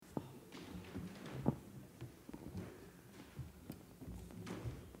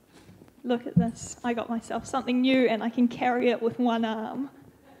Look at this. I got myself something new and I can carry it with one arm.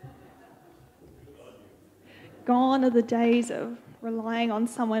 Gone are the days of relying on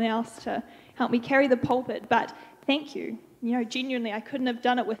someone else to help me carry the pulpit, but thank you. Genuinely, I couldn't have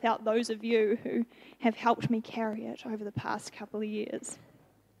done it without those of you who have helped me carry it over the past couple of years.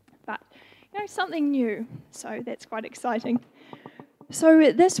 But, something new, so that's quite exciting.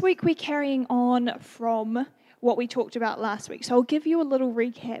 So this week we're carrying on from what we talked about last week. So I'll give you a little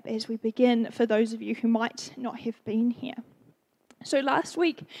recap as we begin for those of you who might not have been here. So last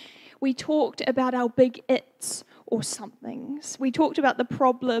week we talked about our big its or somethings. We talked about the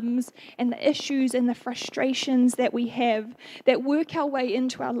problems and the issues and the frustrations that we have that work our way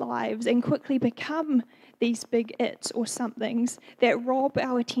into our lives and quickly become these big its or somethings that rob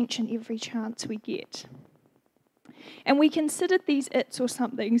our attention every chance we get. And we considered these its or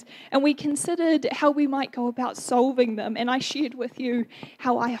somethings, and we considered how we might go about solving them. And I shared with you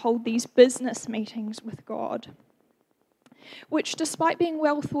how I hold these business meetings with God, which, despite being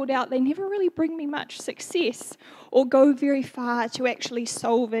well thought out, they never really bring me much success or go very far to actually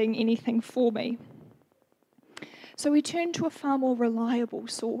solving anything for me. So we turned to a far more reliable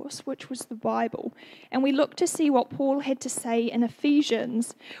source, which was the Bible, and we looked to see what Paul had to say in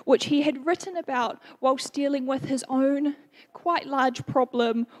Ephesians, which he had written about whilst dealing with his own quite large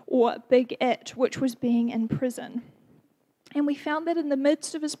problem or big it, which was being in prison. And we found that in the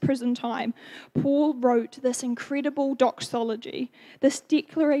midst of his prison time, Paul wrote this incredible doxology, this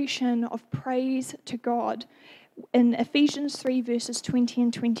declaration of praise to God in Ephesians 3 verses 20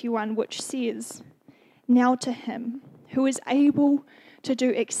 and 21, which says, "Now to him who is able to do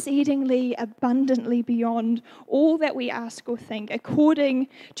exceedingly abundantly beyond all that we ask or think, according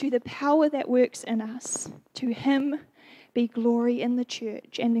to the power that works in us, to him be glory in the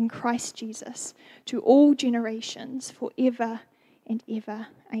church and in Christ Jesus to all generations forever and ever.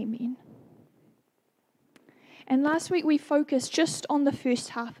 Amen." And last week we focused just on the first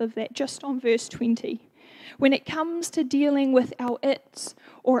half of that, just on verse 20. When it comes to dealing with our its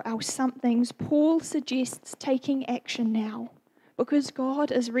or our somethings, Paul suggests taking action now because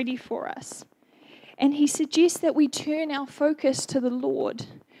God is ready for us. And he suggests that we turn our focus to the Lord,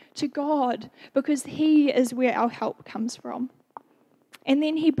 to God, because he is where our help comes from. And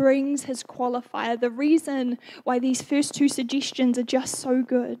then he brings his qualifier, the reason why these first two suggestions are just so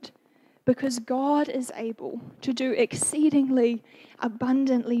good, because God is able to do exceedingly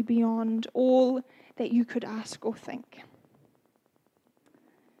abundantly beyond all that you could ask or think.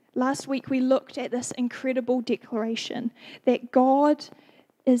 Last week we looked at this incredible declaration that God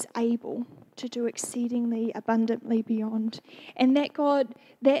is able to do exceedingly abundantly beyond, and that God,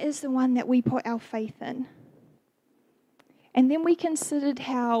 that is the one that we put our faith in. And then we considered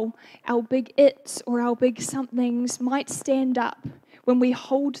how our big its or our big somethings might stand up when we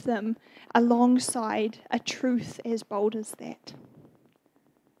hold them alongside a truth as bold as that.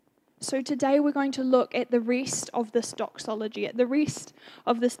 So today we're going to look at the rest of this doxology, at the rest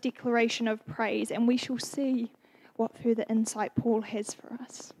of this declaration of praise, and we shall see what further insight Paul has for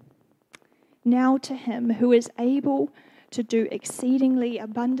us. Now to him who is able to do exceedingly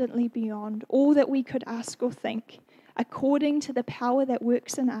abundantly beyond all that we could ask or think, according to the power that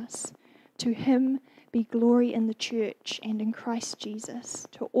works in us, to him be glory in the church and in Christ Jesus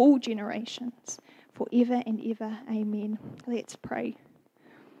to all generations, forever and ever. Amen. Let's pray.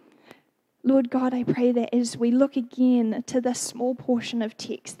 Lord God, I pray that as we look again to this small portion of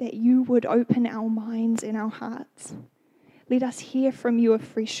text, that you would open our minds and our hearts. Let us hear from you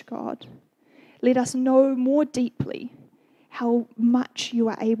afresh, God. Let us know more deeply how much you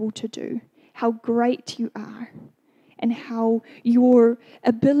are able to do, how great you are, and how your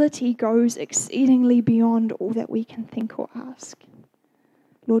ability goes exceedingly beyond all that we can think or ask.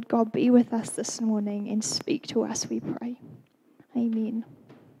 Lord God, be with us this morning and speak to us, we pray. Amen.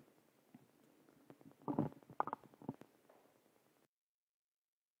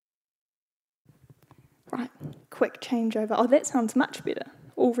 Right, quick changeover. Oh, that sounds much better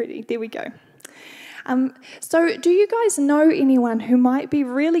already. There we go. So do you guys know anyone who might be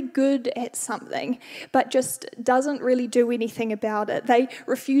really good at something but just doesn't really do anything about it? They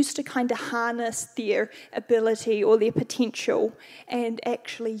refuse to kind of harness their ability or their potential and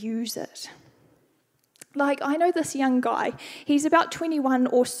actually use it. Like, I know this young guy, he's about 21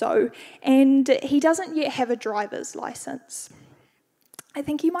 or so, and he doesn't yet have a driver's license. I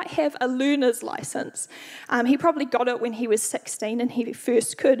think he might have a learner's license. He probably got it when he was 16 and he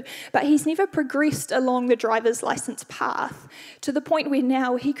first could, but he's never progressed along the driver's license path to the point where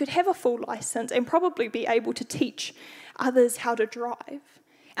now he could have a full license and probably be able to teach others how to drive.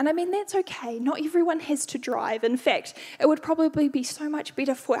 And I mean, that's okay. Not everyone has to drive. In fact, it would probably be so much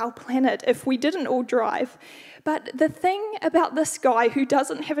better for our planet if we didn't all drive. But the thing about this guy who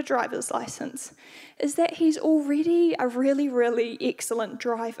doesn't have a driver's license is that he's already a really, really excellent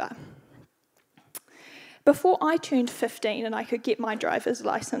driver. Before I turned 15 and I could get my driver's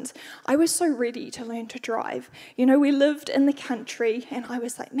license, I was so ready to learn to drive. You know, we lived in the country and I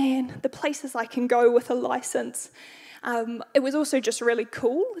was like, man, the places I can go with a license. It was also just really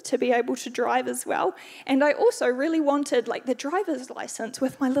cool to be able to drive as well. And I also really wanted like the driver's license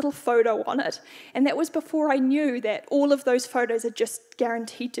with my little photo on it. And that was before I knew that all of those photos are just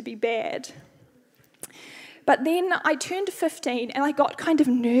guaranteed to be bad. But then I turned 15 and I got kind of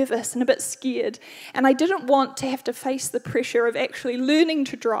nervous and a bit scared, and I didn't want to have to face the pressure of actually learning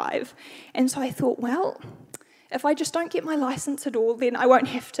to drive. And so I thought, well, if I just don't get my license at all, then I won't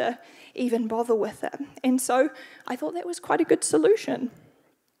have to even bother with it. And so I thought that was quite a good solution.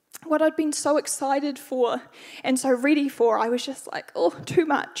 What I'd been so excited for and so ready for, I was just like, oh, too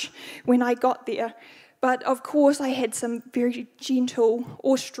much when I got there. But of course I had some very gentle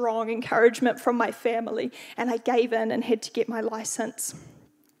or strong encouragement from my family, and I gave in and had to get my license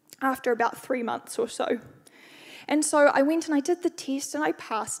after about 3 months or so. And so I went and I did the test and I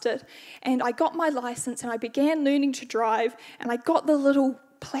passed it, and I got my license and I began learning to drive, and I got the little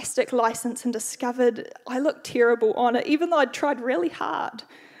plastic license and discovered I looked terrible on it, even though I'd tried really hard,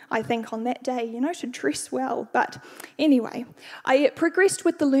 I think, on that day, you know, to dress well. But anyway, I progressed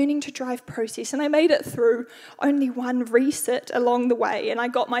with the learning to drive process, and I made it through only one resit along the way, and I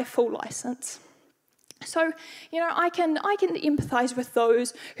got my full license. So, you know, I can empathise with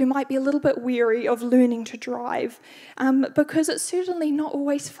those who might be a little bit weary of learning to drive, because it's certainly not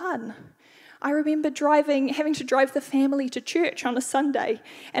always fun. I remember having to drive the family to church on a Sunday,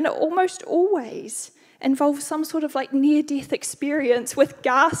 and it almost always involves some sort of like near-death experience with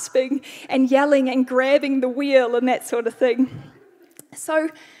gasping and yelling and grabbing the wheel and that sort of thing. So,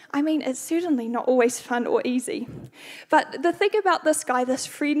 I mean, it's certainly not always fun or easy. But the thing about this guy, this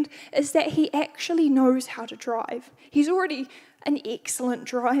friend, is that he actually knows how to drive. He's already an excellent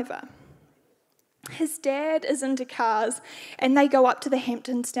driver. His dad is into cars, and they go up to the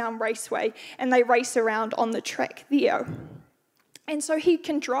Hamptonstown Raceway and they race around on the track there. And so he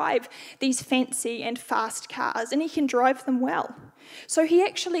can drive these fancy and fast cars, and he can drive them well. So he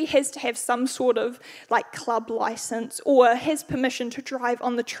actually has to have some sort of like club license or has permission to drive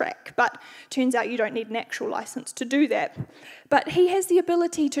on the track, but turns out you don't need an actual license to do that. But he has the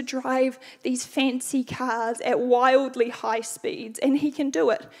ability to drive these fancy cars at wildly high speeds, and he can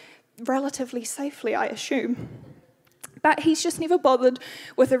do it relatively safely, I assume. But he's just never bothered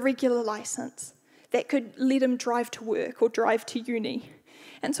with a regular license that could let him drive to work or drive to uni.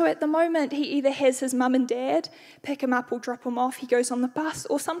 And so at the moment, he either has his mum and dad pick him up or drop him off, he goes on the bus,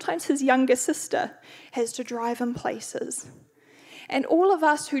 or sometimes his younger sister has to drive him places. And all of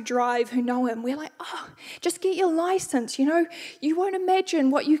us who drive, who know him, we're like, oh, just get your license, you know, you won't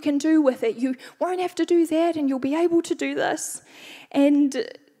imagine what you can do with it. You won't have to do that, and you'll be able to do this. And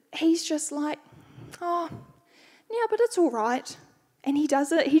he's just like, oh, yeah, but it's all right. And he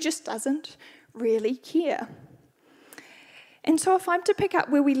does it, he just doesn't really care. And so if I'm to pick up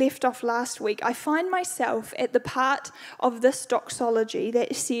where we left off last week, I find myself at the part of this doxology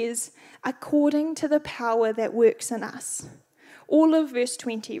that says, according to the power that works in us. All of verse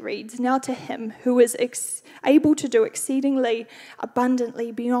 20 reads, now to him who is able to do exceedingly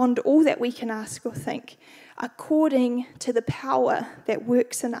abundantly beyond all that we can ask or think, according to the power that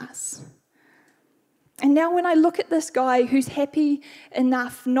works in us. And now when I look at this guy who's happy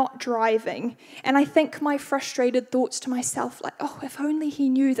enough not driving, and I think my frustrated thoughts to myself, like, oh, if only he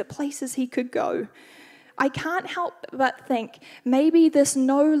knew the places he could go, I can't help but think maybe this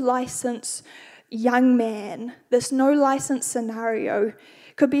no license young man, this no license scenario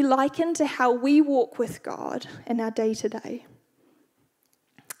could be likened to how we walk with God in our day-to-day.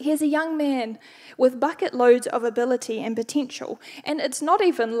 Here's a young man with bucket loads of ability and potential, and it's not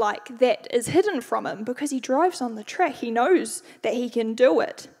even like that is hidden from him because he drives on the track. He knows that he can do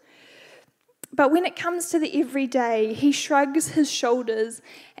it. But when it comes to the everyday, he shrugs his shoulders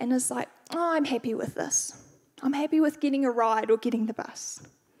and is like, oh, I'm happy with this. I'm happy with getting a ride or getting the bus.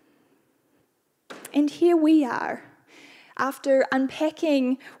 And here we are, after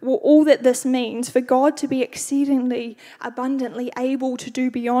unpacking all that this means for God to be exceedingly abundantly able to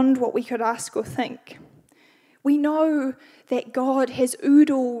do beyond what we could ask or think. We know that God has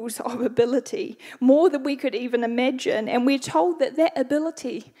oodles of ability, more than we could even imagine, and we're told that that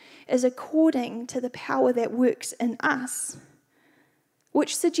ability is according to the power that works in us,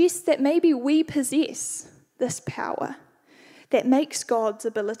 which suggests that maybe we possess this power, that makes God's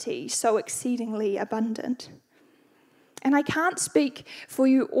ability so exceedingly abundant. And I can't speak for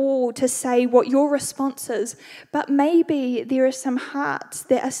you all to say what your response is, but maybe there are some hearts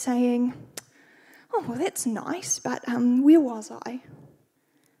that are saying, oh, well, that's nice, but where was I?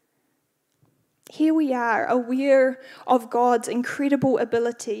 Here we are, aware of God's incredible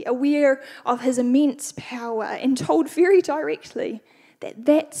ability, aware of his immense power, and told very directly that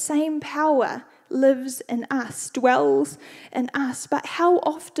that same power lives in us, dwells in us. But how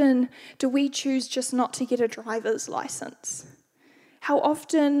often do we choose just not to get a driver's license? How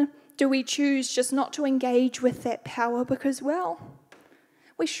often do we choose just not to engage with that power because, well,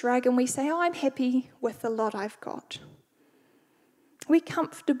 we shrug and we say, oh, I'm happy with the lot I've got. We're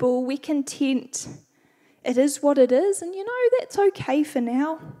comfortable, we're content. It is what it is, and that's okay for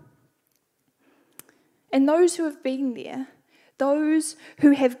now. And those who have been there, those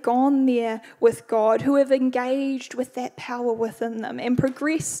who have gone there with God, who have engaged with that power within them and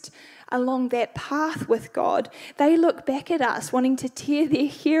progressed along that path with God, they look back at us wanting to tear their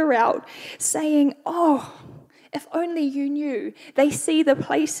hair out, saying, oh, if only you knew. They see the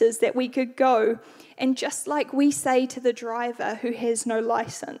places that we could go. And just like we say to the driver who has no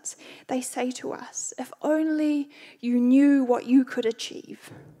license, they say to us, if only you knew what you could achieve.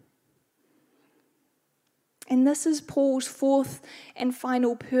 And this is Paul's fourth and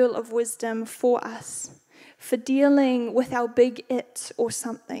final pearl of wisdom for us, for dealing with our big it or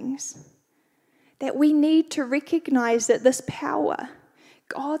somethings. That we need to recognize that this power,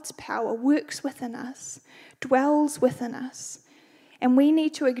 God's power, works within us, dwells within us, and we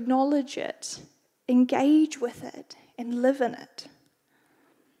need to acknowledge it, engage with it, and live in it.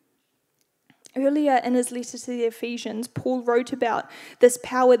 Earlier in his letter to the Ephesians, Paul wrote about this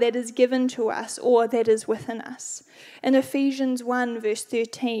power that is given to us or that is within us. In Ephesians 1 verse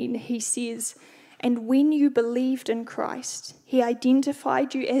 13, he says, and when you believed in Christ, he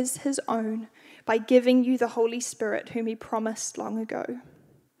identified you as his own by giving you the Holy Spirit whom he promised long ago.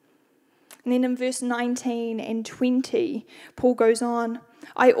 And then in verse 19 and 20, Paul goes on,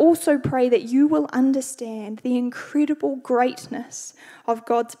 I also pray that you will understand the incredible greatness of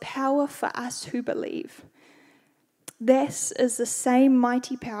God's power for us who believe. This is the same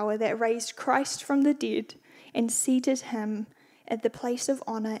mighty power that raised Christ from the dead and seated him at the place of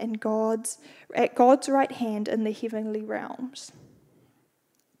honor at God's right hand in the heavenly realms.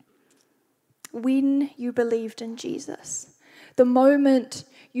 When you believed in Jesus, the moment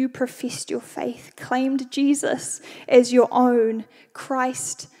you professed your faith, claimed Jesus as your own,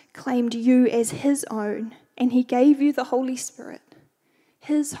 Christ claimed you as his own, and he gave you the Holy Spirit,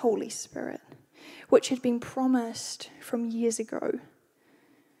 his Holy Spirit, which had been promised from years ago.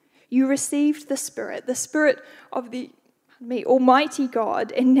 You received the Spirit of the Almighty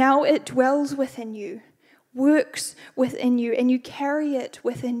God, and now it dwells within you, works within you, and you carry it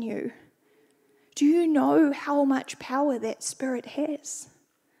within you. Do you know how much power that Spirit has?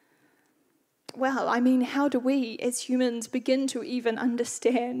 Well, how do we as humans begin to even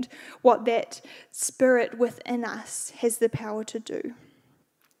understand what that Spirit within us has the power to do?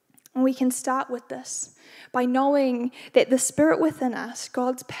 And we can start with this by knowing that the Spirit within us,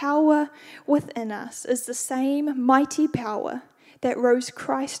 God's power within us, is the same mighty power that rose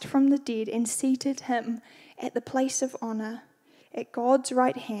Christ from the dead and seated him at the place of honor at God's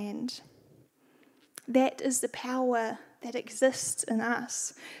right hand. That is the power that exists in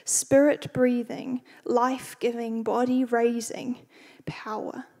us, spirit-breathing, life-giving, body-raising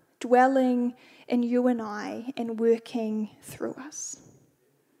power, dwelling in you and I and working through us.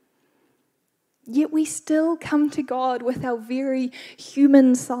 Yet we still come to God with our very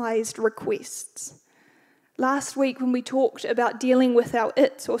human-sized requests. Last week when we talked about dealing with our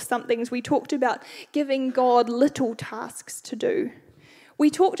its or somethings, we talked about giving God little tasks to do. We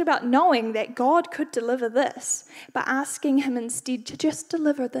talked about knowing that God could deliver this, but asking him instead to just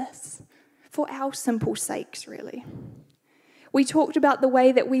deliver this for our simple sakes, really. We talked about the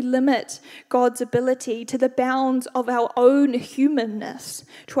way that we limit God's ability to the bounds of our own humanness,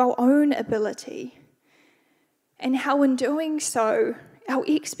 to our own ability, and how in doing so, our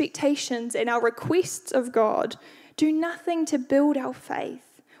expectations and our requests of God do nothing to build our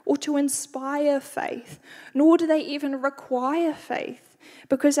faith or to inspire faith, nor do they even require faith.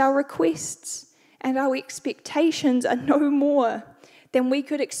 Because our requests and our expectations are no more than we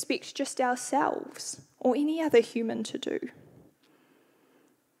could expect just ourselves or any other human to do.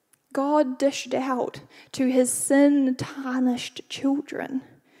 God dished out to his sin-tarnished children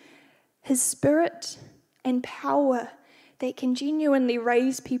his Spirit and power that can genuinely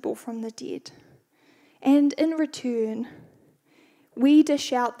raise people from the dead. And in return, we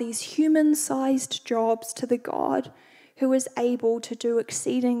dish out these human-sized jobs to the God who is able to do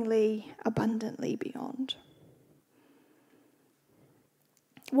exceedingly abundantly beyond.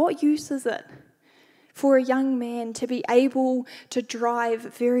 What use is it for a young man to be able to drive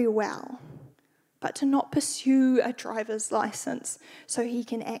very well, but to not pursue a driver's license so he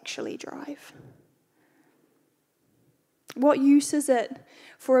can actually drive? What use is it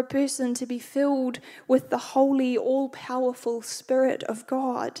for a person to be filled with the holy, all-powerful Spirit of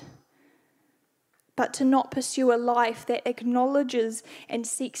God, but to not pursue a life that acknowledges and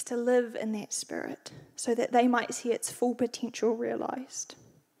seeks to live in that Spirit so that they might see its full potential realized?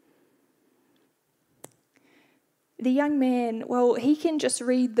 The young man, well, he can just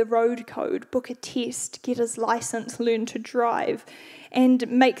read the road code, book a test, get his license, learn to drive, and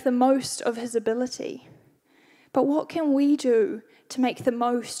make the most of his ability. But what can we do to make the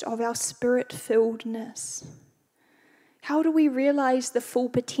most of our Spirit-filledness? How do we realize the full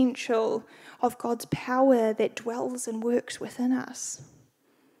potential of God's power that dwells and works within us?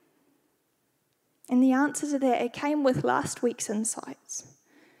 And the answer to that, it came with last week's insights.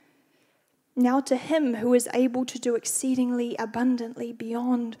 Now to him who is able to do exceedingly abundantly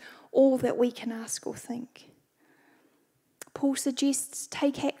beyond all that we can ask or think. Paul suggests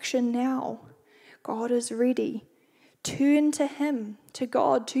take action now. God is ready. Turn to him, to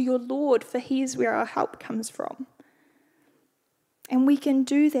God, to your Lord, for he is where our help comes from. And we can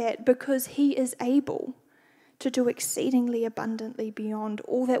do that because he is able to do exceedingly abundantly beyond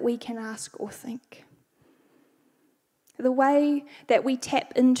all that we can ask or think. The way that we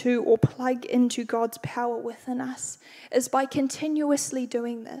tap into or plug into God's power within us is by continuously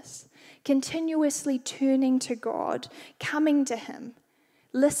doing this, continuously turning to God, coming to him,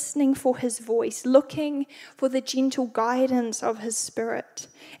 listening for his voice, looking for the gentle guidance of his Spirit,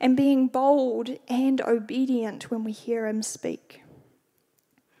 and being bold and obedient when we hear him speak.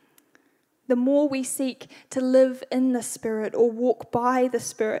 The more we seek to live in the Spirit or walk by the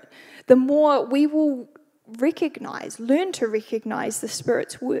Spirit, the more we will learn to recognize the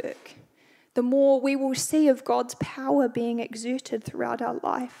Spirit's work, the more we will see of God's power being exerted throughout our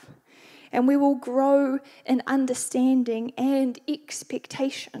life. And we will grow in understanding and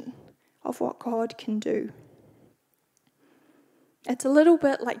expectation of what God can do. It's a little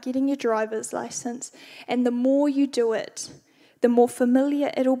bit like getting your driver's license, and the more you do it, the more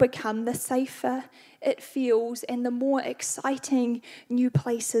familiar it'll become, the safer it feels, and the more exciting new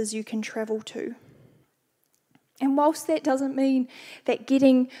places you can travel to. And whilst that doesn't mean that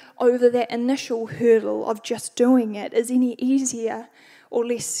getting over that initial hurdle of just doing it is any easier or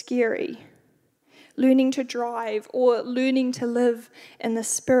less scary, learning to drive or learning to live in the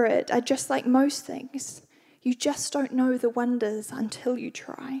Spirit are just like most things. You just don't know the wonders until you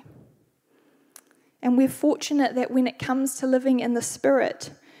try. And we're fortunate that when it comes to living in the Spirit,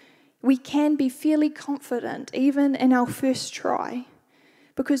 we can be fairly confident even in our first try,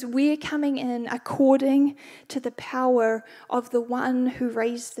 because we're coming in according to the power of the one who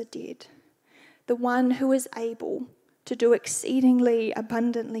raised the dead, the one who is able to do exceedingly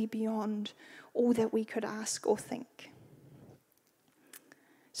abundantly beyond all that we could ask or think.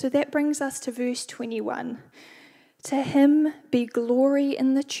 So that brings us to verse 21. To him be glory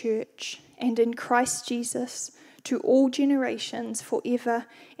in the church and in Christ Jesus to all generations forever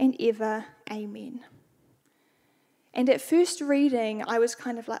and ever. Amen. And at first reading, I was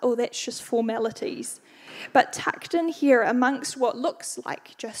kind of like, oh, that's just formalities. But tucked in here amongst what looks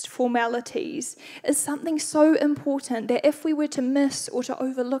like just formalities is something so important that if we were to miss or to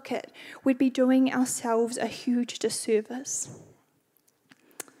overlook it, we'd be doing ourselves a huge disservice.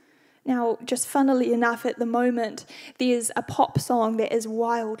 Now, just funnily enough, at the moment, there's a pop song that is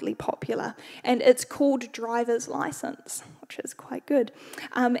wildly popular, and it's called Driver's License, which is quite good.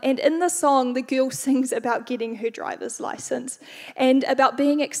 And in the song, the girl sings about getting her driver's license and about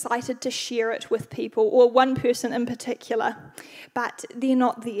being excited to share it with people, or one person in particular, but they're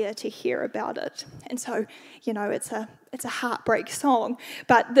not there to hear about it. And so, you know, it's a heartbreak song,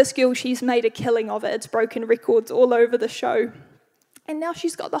 but this girl, she's made a killing of it. It's broken records all over the show. And now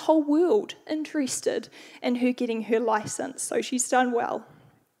she's got the whole world interested in her getting her license, so she's done well.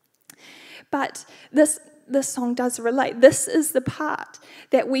 But this song does relate. This is the part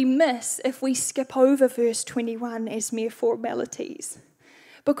that we miss if we skip over verse 21 as mere formalities.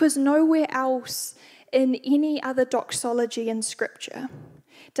 Because nowhere else in any other doxology in Scripture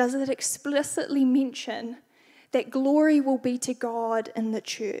does it explicitly mention that glory will be to God in the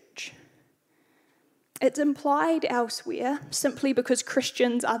church. It's implied elsewhere, simply because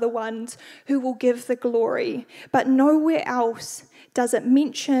Christians are the ones who will give the glory. But nowhere else does it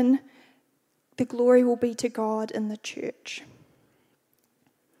mention the glory will be to God in the church.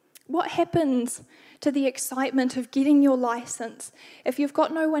 What happens to the excitement of getting your license if you've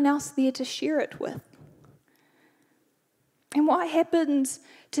got no one else there to share it with? And what happens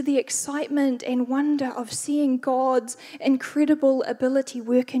to the excitement and wonder of seeing God's incredible ability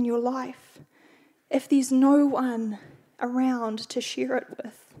work in your life if there's no one around to share it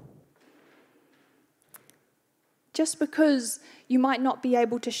with? Just because you might not be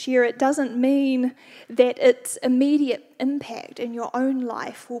able to share it doesn't mean that its immediate impact in your own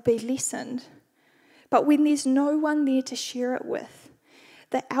life will be lessened. But when there's no one there to share it with,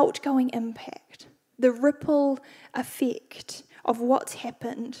 the outgoing impact, the ripple effect of what's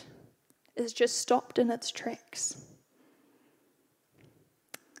happened is just stopped in its tracks.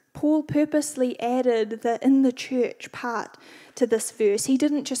 Paul purposely added the "in the church" part to this verse. He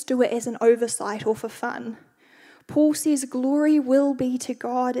didn't just do it as an oversight or for fun. Paul says glory will be to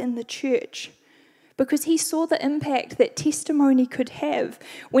God in the church because he saw the impact that testimony could have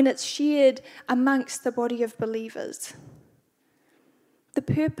when it's shared amongst the body of believers. The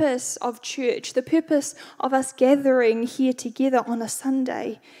purpose of church, the purpose of us gathering here together on a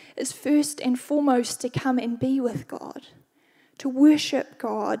Sunday is first and foremost to come and be with God, to worship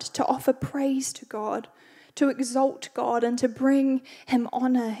God, to offer praise to God, to exalt God, and to bring him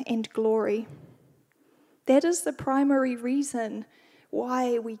honour and glory. That is the primary reason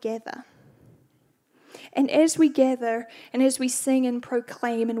why we gather. And as we gather and as we sing and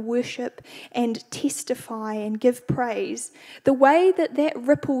proclaim and worship and testify and give praise, the way that that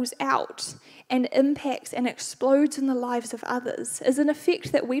ripples out and impacts and explodes in the lives of others is an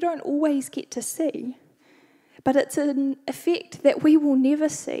effect that we don't always get to see. But it's an effect that we will never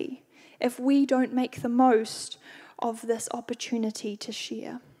see if we don't make the most of this opportunity to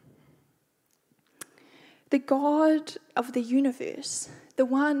share. The God of the universe, the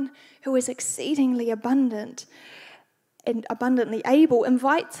one who is exceedingly abundant and abundantly able,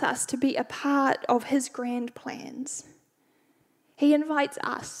 invites us to be a part of his grand plans. He invites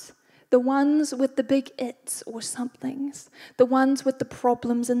us, the ones with the big its or somethings, the ones with the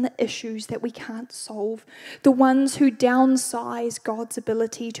problems and the issues that we can't solve, the ones who downsize God's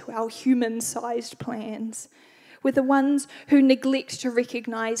ability to our human-sized plans. We're the ones who neglect to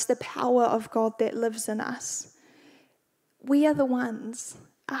recognize the power of God that lives in us. We are the ones,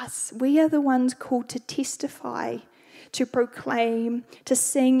 we are the ones called to testify, to proclaim, to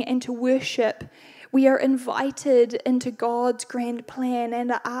sing, and to worship. We are invited into God's grand plan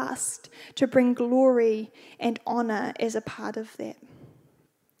and are asked to bring glory and honor as a part of that.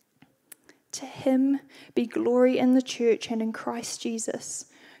 To him be glory in the church and in Christ Jesus,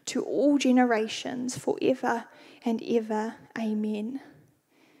 to all generations, forever and ever. Amen.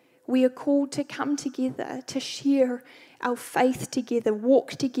 We are called to come together, to share our faith together,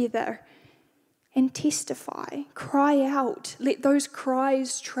 walk together, and testify. Cry out. Let those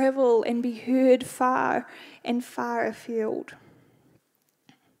cries travel and be heard far and far afield.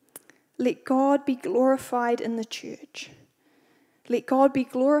 Let God be glorified in the church. Let God be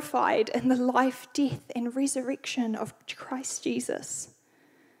glorified in the life, death, and resurrection of Christ Jesus.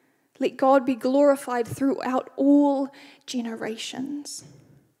 Let God be glorified throughout all generations.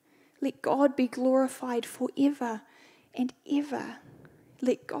 Let God be glorified forever and ever.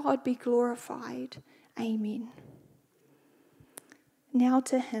 Let God be glorified. Amen. Now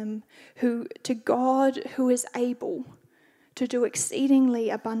to God who is able to do exceedingly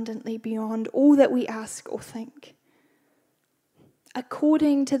abundantly beyond all that we ask or think,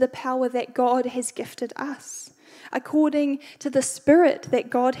 according to the power that God has gifted us, according to the Spirit that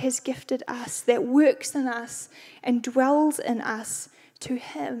God has gifted us, that works in us and dwells in us. To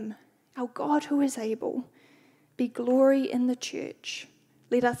him, our God who is able, be glory in the church.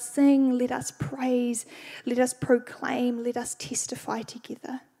 Let us sing, let us praise, let us proclaim, let us testify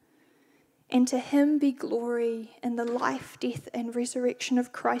together. And to him be glory in the life, death, and resurrection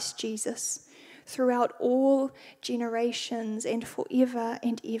of Christ Jesus throughout all generations and forever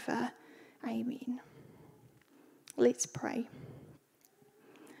and ever. Amen. Let's pray.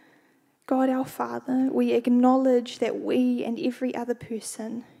 God our Father, we acknowledge that we and every other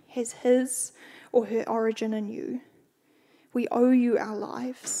person has his or her origin in you. We owe you our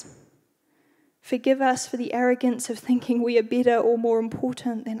lives. Forgive us for the arrogance of thinking we are better or more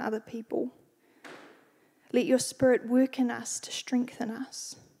important than other people. Let your Spirit work in us to strengthen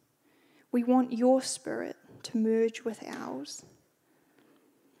us. We want your Spirit to merge with ours.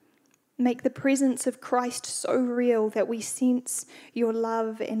 Make the presence of Christ so real that we sense your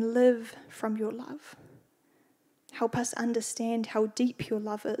love and live from your love. Help us understand how deep your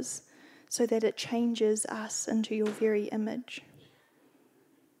love is so that it changes us into your very image.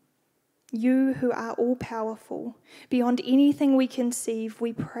 You who are all-powerful, beyond anything we conceive,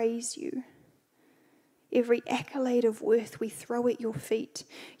 we praise you. Every accolade of worth we throw at your feet.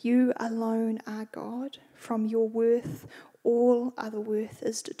 You alone are God. From your worth, all other worth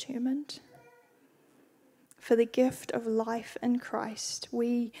is determined. For the gift of life in Christ,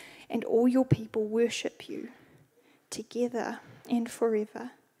 we and all your people worship you. Together and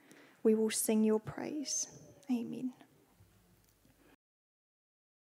forever, we will sing your praise. Amen.